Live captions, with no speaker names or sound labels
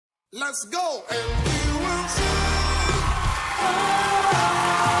Let's go, and we will sing.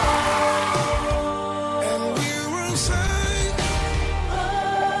 And we will sing.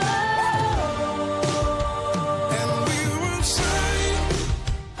 And we will sing.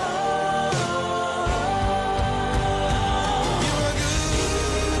 You are good.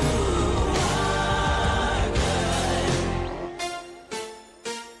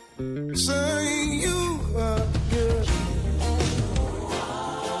 Say you are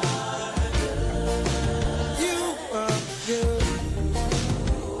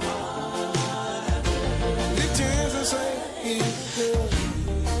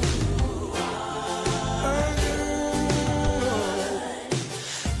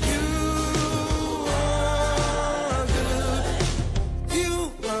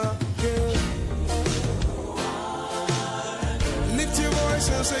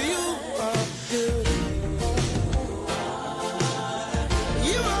good.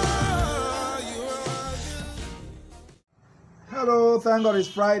 Hello, thank God it's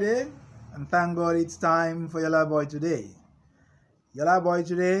Friday, and thank God it's time for your LIFE-BUOY today. Your LIFE-BUOY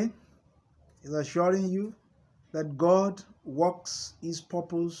today is assuring you that God works His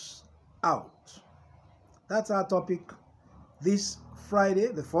purpose out. That's our topic this Friday,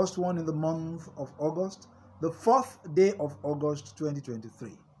 the first one in the month of August, the 4th day of August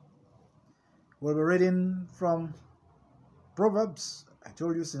 2023. We'll be reading from Proverbs. I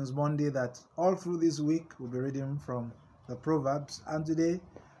told you since Monday that all through this week we'll be reading from the Proverbs, and today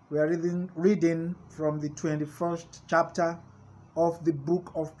we are reading from the 21st chapter of the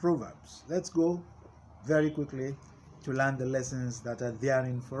book of Proverbs. Let's go very quickly to learn the lessons that are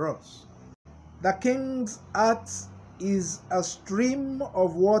therein for us. The king's heart is a stream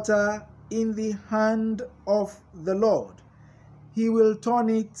of water in the hand of the Lord. He will turn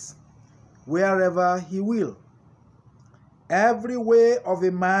it wherever he will. Every way of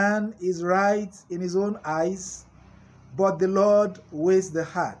a man is right in his own eyes, but the Lord weighs the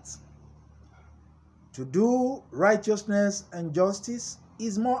heart. To do righteousness and justice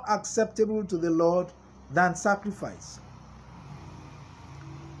is more acceptable to the Lord than sacrifice.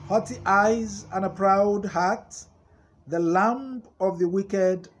 Haughty eyes and a proud heart, the lamp of the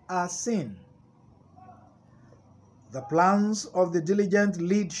wicked are sin. The plans of the diligent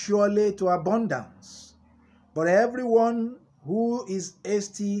lead surely to abundance, but everyone who is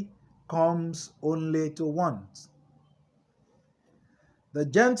hasty comes only to want. The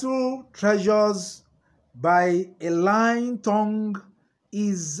gentle treasures by a lying tongue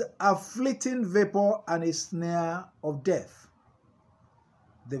is a fleeting vapor and a snare of death.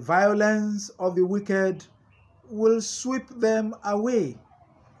 The violence of the wicked will sweep them away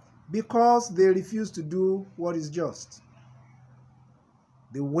because they refuse to do what is just.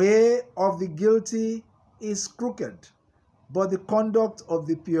 The way of the guilty is crooked, but the conduct of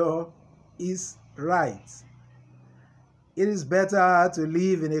the pure is right. It is better to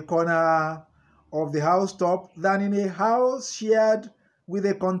live in a corner of the housetop than in a house shared with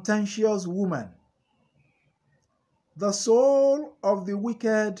a contentious woman. The soul of the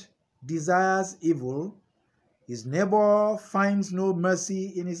wicked desires evil. His neighbor finds no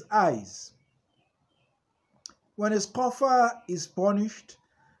mercy in his eyes. When a scoffer is punished,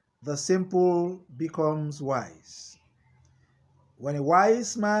 the simple becomes wise. When a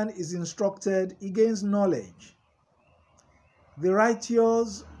wise man is instructed, he gains knowledge. The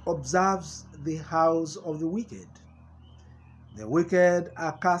righteous observes the house of the wicked. The wicked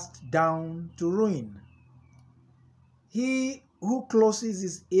are cast down to ruin. He who closes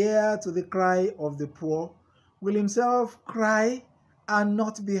his ear to the cry of the poor will himself cry and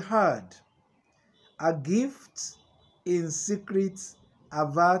not be heard. A gift in secret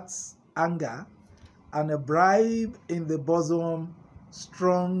averts anger, and a bribe in the bosom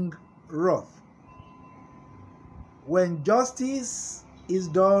strong wrath. When justice is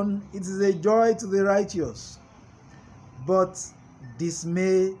done, it is a joy to the righteous, but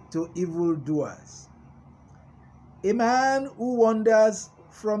dismay to evildoers. A man who wanders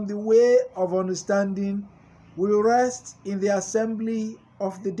from the way of understanding will rest in the assembly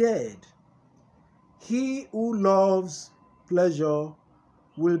of the dead. He who loves pleasure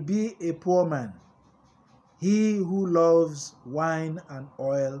will be a poor man. He who loves wine and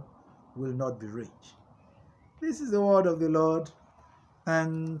oil will not be rich. This is the word of the Lord.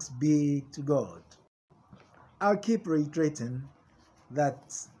 Thanks be to God. I'll keep reiterating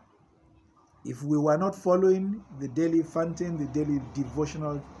that if we were not following the daily fountain, the daily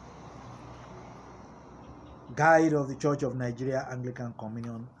devotional guide of the Church of Nigeria Anglican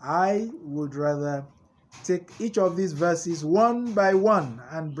Communion, I would rather take each of these verses one by one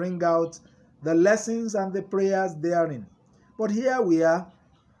and bring out the lessons and the prayers therein. But here we are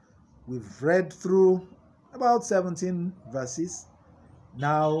We've read through about 17 verses.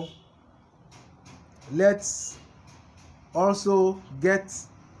 Now, let's also get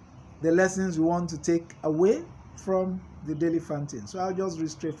the lessons we want to take away from the daily fountain. So I'll just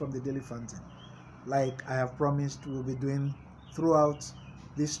read straight from the daily fountain, like I have promised we'll be doing throughout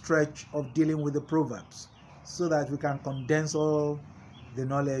this stretch of dealing with the Proverbs, so that we can condense all the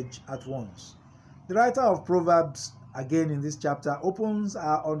knowledge at once. The writer of Proverbs, again in this chapter, opens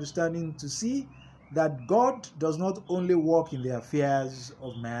our understanding to see that God does not only work in the affairs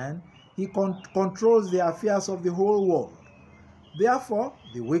of man, he controls the affairs of the whole world. Therefore,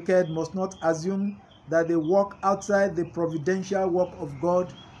 the wicked must not assume that they walk outside the providential work of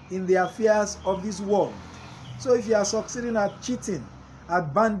God in the affairs of this world. So if you are succeeding at cheating,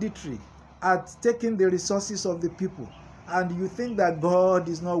 at banditry, at taking the resources of the people, and you think that God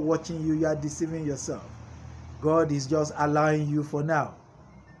is not watching you, you are deceiving yourself. God is just allowing you for now.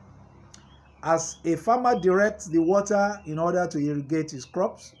 As a farmer directs the water in order to irrigate his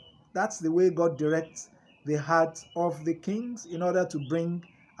crops, that's the way God directs the heart of the kings in order to bring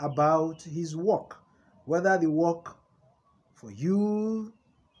about his work. Whether the work for you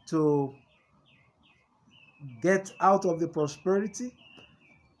to get out of the prosperity,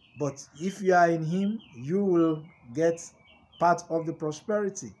 but if you are in him, you will get part of the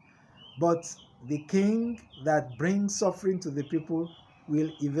prosperity. But the king that brings suffering to the people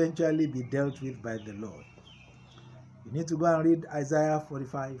will eventually be dealt with by the Lord. You need to go and read Isaiah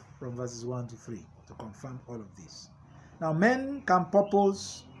 45 from verses 1 to 3 to confirm all of this. Now, men can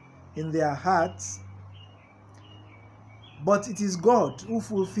purpose in their hearts, but it is God who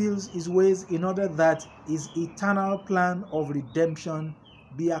fulfills his ways in order that his eternal plan of redemption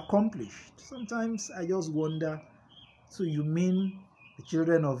be accomplished. Sometimes I just wonder, so you mean the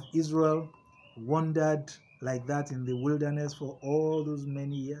children of Israel wandered like that in the wilderness for all those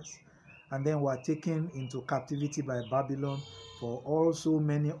many years, and then were taken into captivity by Babylon for also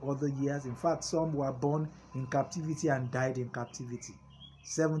many other years? In fact, some were born in captivity and died in captivity.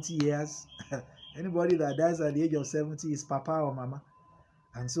 70 years. Anybody that dies at the age of 70 is papa or mama.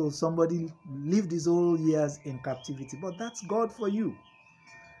 And so somebody lived his whole years in captivity. But that's God for you.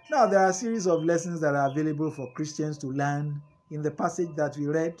 Now, there are a series of lessons that are available for Christians to learn in the passage that we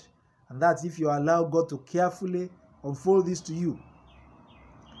read. And that's if you allow God to carefully unfold this to you.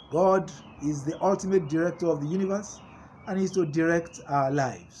 God is the ultimate director of the universe, and he is to direct our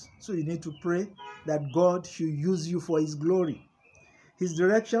lives. So you need to pray that God should use you for his glory. His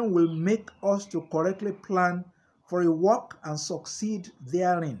direction will make us to correctly plan for a work and succeed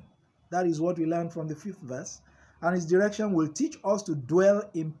therein. That is what we learn from the 5th verse. And his direction will teach us to dwell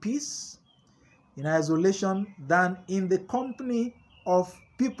in peace, in isolation, than in the company of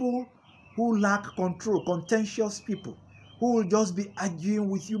people who lack control, contentious people, who will just be arguing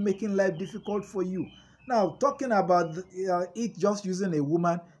with you, making life difficult for you. Now, talking about it just using a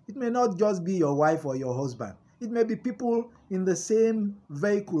woman, it may not just be your wife or your husband. It may be people in the same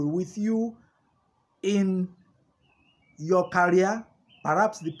vehicle with you in your career,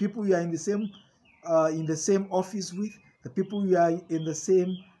 perhaps the people you are in the same office with, the people you are in the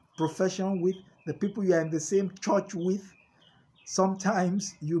same profession with, the people you are in the same church with.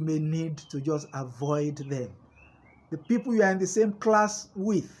 Sometimes you may need to just avoid them. The people you are in the same class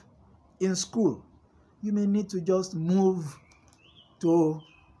with in school, you may need to just move to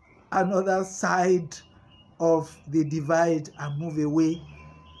another side of the divide and move away,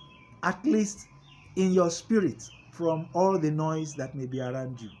 at least in your spirit, from all the noise that may be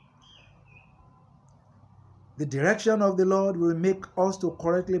around you. The direction of the Lord will make us to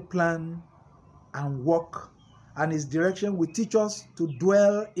correctly plan and walk, and his direction will teach us to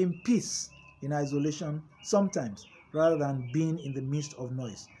dwell in peace, in isolation sometimes, rather than being in the midst of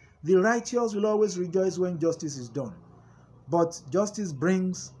noise. The righteous will always rejoice when justice is done, but justice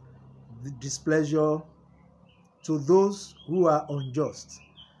brings the displeasure to those who are unjust.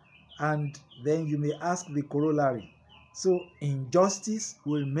 And then you may ask the corollary. So injustice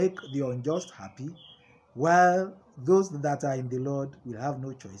will make the unjust happy, while those that are in the Lord will have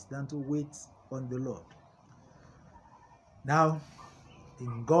no choice than to wait on the Lord. Now,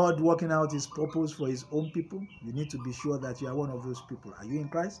 in God working out his purpose for his own people, you need to be sure that you are one of those people. Are you in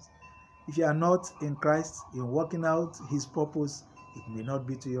Christ? If you are not in Christ, in working out his purpose, it may not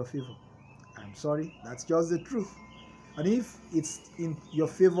be to your favor. I'm sorry, that's just the truth. And if it's in your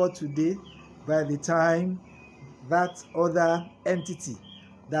favor today, by the time that other entity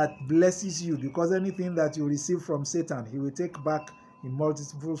that blesses you, because anything that you receive from Satan, he will take back in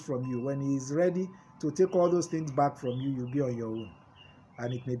multiples from you. When he is ready to take all those things back from you, you'll be on your own.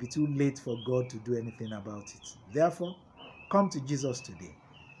 And it may be too late for God to do anything about it. Therefore, come to Jesus today.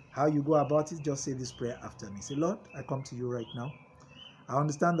 How you go about it, just say this prayer after me. Say, Lord, I come to you right now. I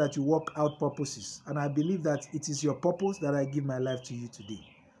understand that you work out purposes, and I believe that it is your purpose that I give my life to you today.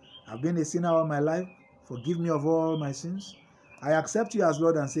 I've been a sinner all my life. Forgive me of all my sins. I accept you as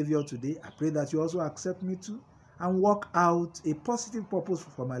Lord and Savior today. I pray that you also accept me too and work out a positive purpose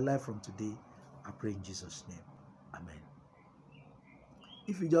for my life from today. I pray in Jesus' name. Amen.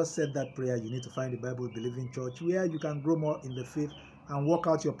 If you just said that prayer, you need to find a Bible-believing church where you can grow more in the faith and work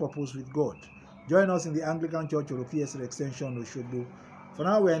out your purpose with God. Join us in the Anglican Church, Oroki Estate Extension, Oshogbo. For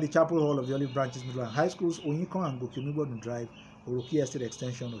now, we're in the Chapel Hall of the Olive Branches Middle and High Schools, Onyikon and Goke, Omigbodun Drive, Oroki Estate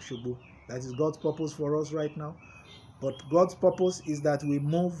Extension, Oshogbo. That is God's purpose for us right now. But God's purpose is that we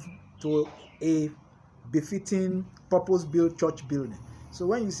move to a befitting, purpose-built church building. So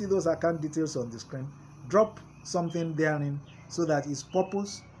when you see those account details on the screen, drop something therein so that its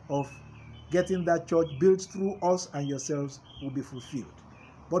purpose of getting that church built through us and yourselves will be fulfilled.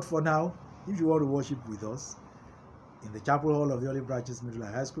 But for now, if you want to worship with us in the Chapel Hall of the Olive Branches Middle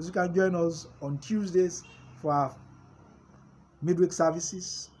and High Schools, you can join us on Tuesdays for our midweek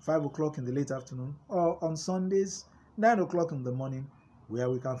services, 5 o'clock in the late afternoon, or on Sundays, 9 o'clock in the morning, where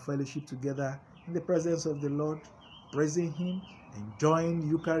we can fellowship together in the presence of the Lord, praising Him, enjoying the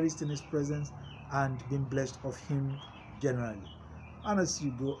Eucharist in His presence, and being blessed of Him generally. And as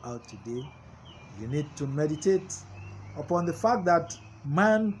you go out today, you need to meditate upon the fact that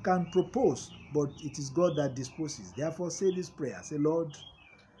man can propose, but it is God that disposes. Therefore, say this prayer. Say, Lord,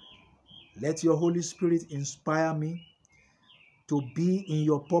 let your Holy Spirit inspire me to be in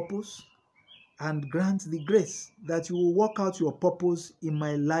your purpose, and grant the grace that you will work out your purpose in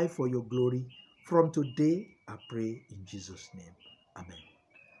my life for your glory. From today, I pray in Jesus' name. Amen.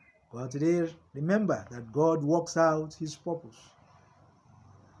 Well, today, remember that God works out His purpose.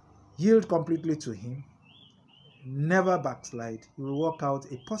 Yield completely to Him. Never backslide. He will work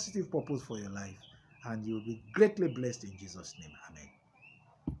out a positive purpose for your life, and you will be greatly blessed in Jesus' name. Amen.